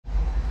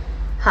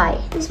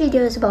Hi, this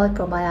video is about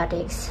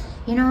probiotics.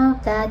 You know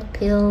that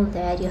pill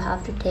that you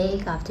have to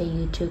take after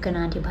you took an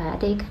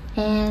antibiotic?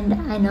 And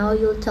I know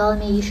you'll tell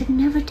me you should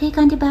never take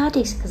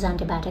antibiotics because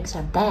antibiotics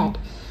are bad.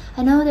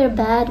 I know they're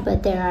bad,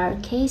 but there are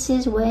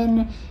cases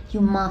when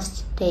you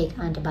must take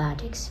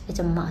antibiotics. It's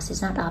a must,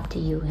 it's not up to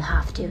you, you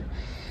have to.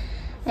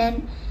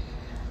 And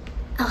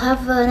I'll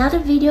have another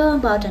video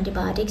about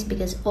antibiotics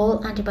because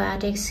all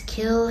antibiotics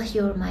kill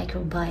your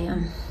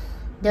microbiome.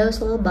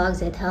 Those little bugs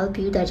that help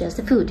you digest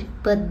the food.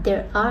 But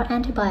there are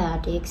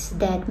antibiotics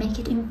that make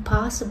it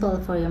impossible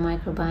for your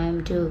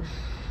microbiome to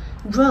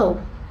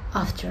grow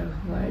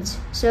afterwards.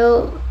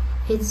 So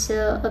it's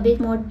a bit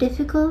more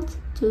difficult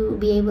to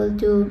be able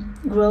to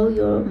grow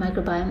your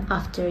microbiome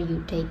after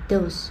you take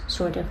those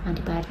sort of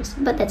antibiotics.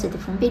 But that's a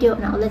different video.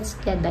 Now let's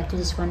get back to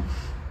this one.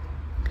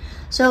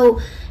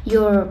 So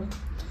you're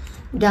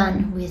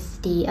done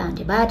with the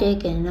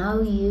antibiotic and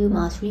now you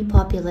must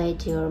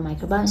repopulate your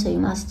microbiome, so you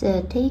must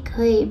take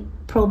a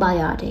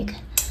probiotic.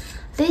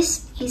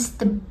 This is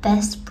the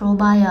best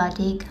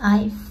probiotic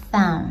I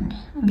found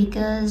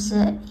because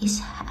it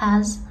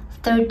has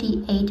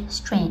 38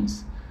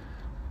 strains,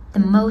 the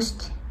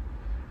most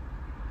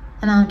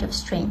amount of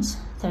strains,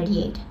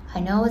 38. I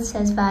know it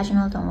says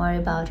vaginal, don't worry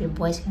about it,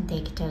 boys can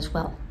take it as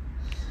well.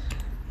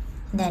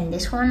 Then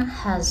this one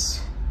has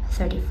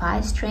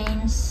 35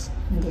 strains.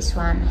 This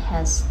one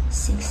has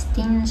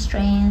 16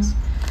 strains.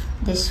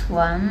 This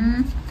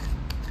one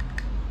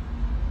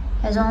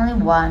has only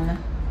one.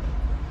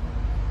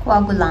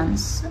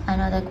 Coagulans. I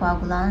know that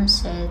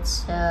coagulans,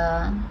 it's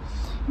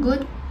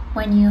good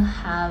when you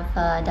have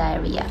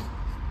diarrhea.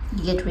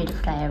 You get rid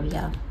of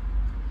diarrhea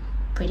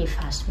pretty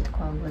fast with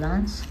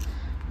coagulans.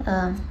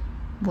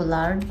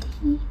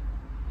 Boulardi.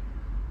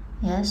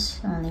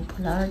 Yes, only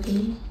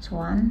Boulardi is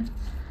one.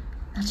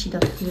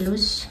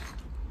 Acidophilus.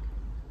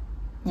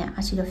 Yeah,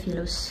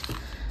 Acidophilus,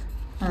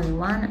 only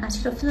one.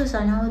 Acidophilus,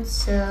 I know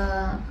it's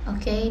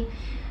okay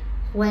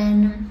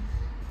when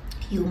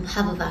you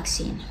have a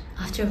vaccine.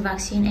 After a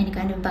vaccine, any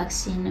kind of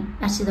vaccine,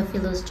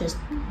 Acidophilus just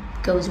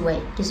goes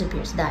away,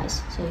 disappears,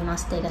 dies. So you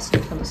must take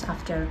Acidophilus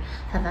after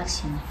a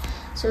vaccine.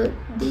 So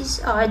these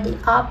are the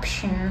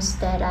options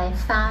that I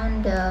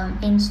found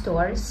in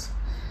stores.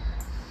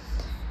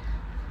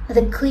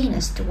 The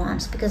cleanest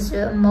ones, because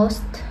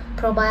most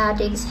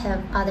probiotics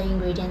have other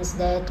ingredients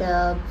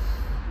that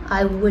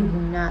I would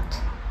not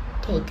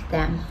take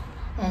them,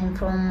 and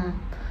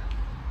from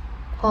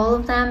all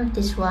of them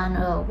this one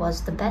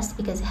was the best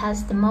because it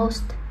has the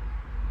most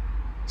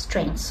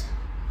strains.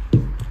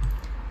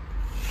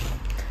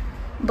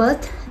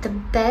 But the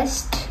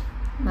best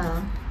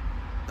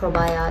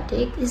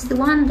probiotic is the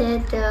one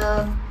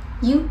that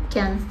you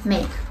can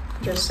make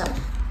yourself,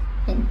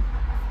 and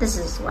this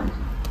is one.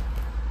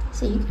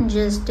 So you can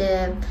just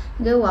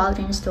go out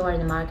in the store, in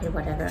the market,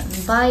 whatever,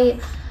 and buy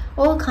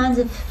all kinds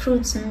of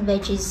fruits and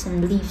veggies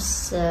and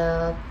leaves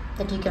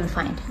that you can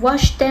find.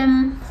 Wash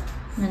them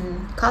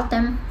and cut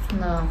them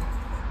in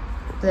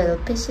little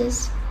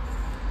pieces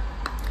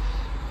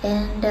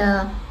and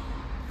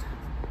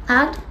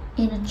add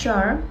in a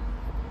jar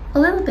a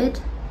little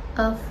bit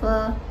of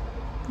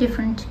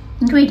different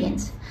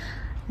ingredients.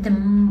 The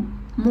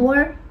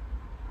more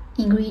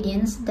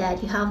ingredients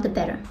that you have, the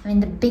better. I mean,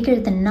 the bigger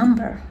the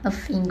number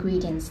of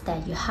ingredients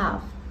that you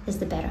have is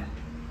the better.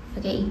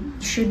 Okay,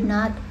 you should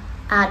not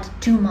add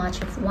too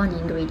much of one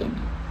ingredient.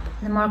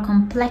 The more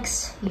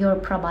complex your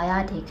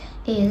probiotic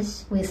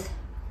is with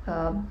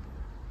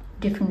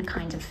different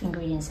kinds of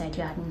ingredients that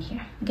you add in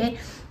here. Okay,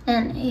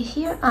 and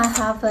here I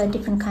have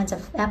different kinds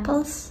of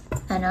apples.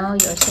 I know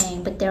you're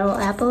saying, but they're all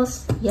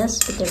apples.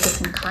 Yes, but they're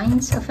different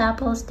kinds of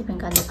apples.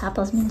 Different kinds of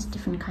apples means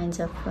different kinds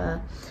of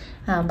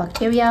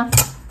bacteria.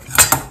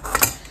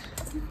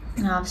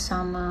 I have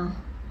some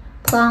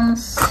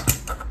plums,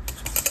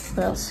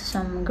 what else?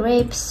 Some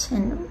grapes,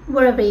 and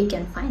whatever you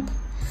can find.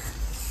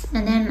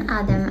 And then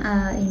add them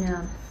in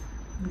a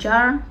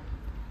jar,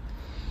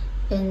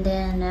 and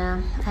then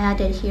I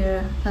added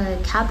here a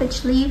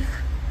cabbage leaf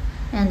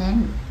and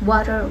then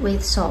water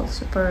with salt.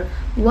 So per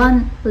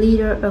 1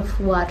 liter of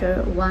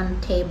water,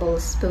 1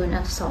 tablespoon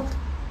of salt.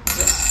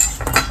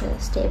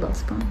 This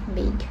tablespoon,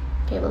 big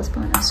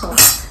tablespoon of salt.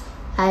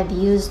 I've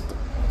used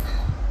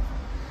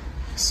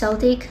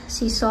Celtic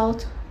sea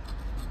salt.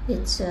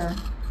 It's a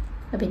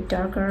bit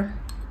darker.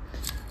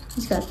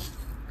 It's got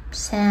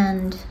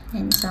sand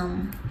and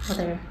some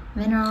other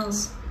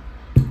minerals,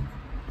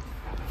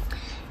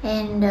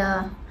 and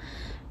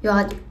you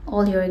add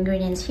all your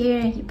ingredients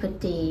here. You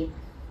put the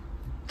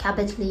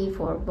cabbage leaf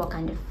or what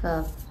kind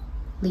of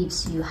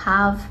leaves you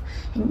have,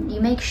 and you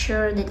make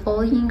sure that all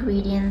the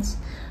ingredients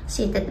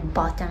sit at the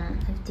bottom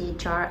of the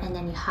jar, and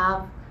then you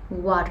have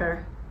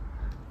water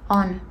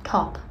on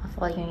top of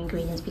all your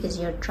ingredients because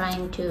you're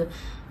trying to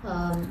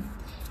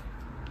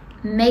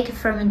make a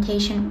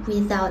fermentation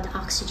without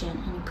oxygen.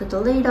 And you put the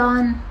lid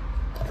on,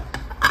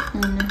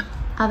 and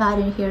I've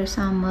added here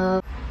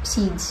some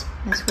seeds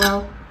as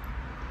well.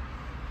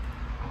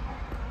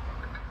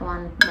 I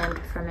want them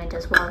to ferment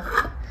as well.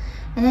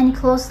 And then you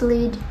close the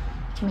lid,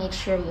 to make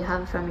sure you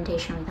have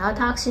fermentation without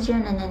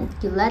oxygen, and then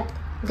you let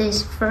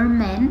this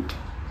ferment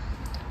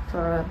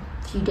for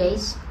a few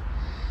days,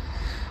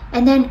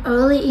 and then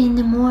early in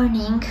the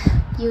morning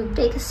you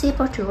take a sip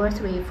or 2 or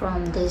 3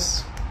 from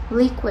this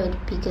liquid,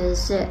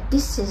 because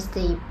this is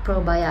the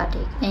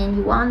probiotic and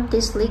you want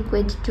this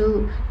liquid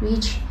to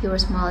reach your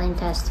small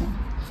intestine.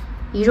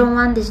 You don't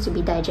want this to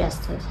be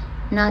digested,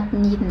 not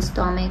neat in the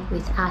stomach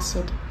with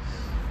acid,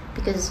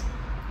 because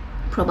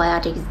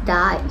probiotics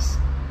dies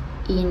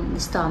in the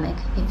stomach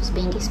if it's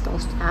being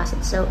exposed to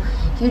acid. So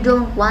you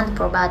don't want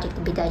the probiotic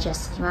to be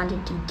digested, you want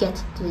it to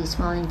get to the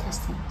small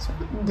intestine. So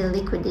the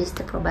liquid is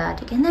the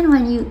probiotic. And then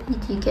when you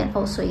eat, you can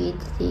also eat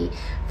the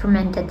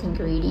fermented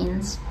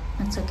ingredients,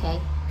 that's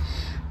okay.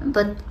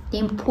 But the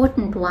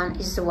important one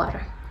is the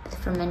water, the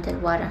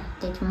fermented water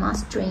that you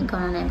must drink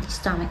on an empty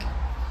stomach.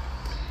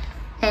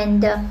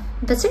 And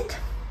that's it.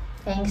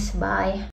 Thanks, bye.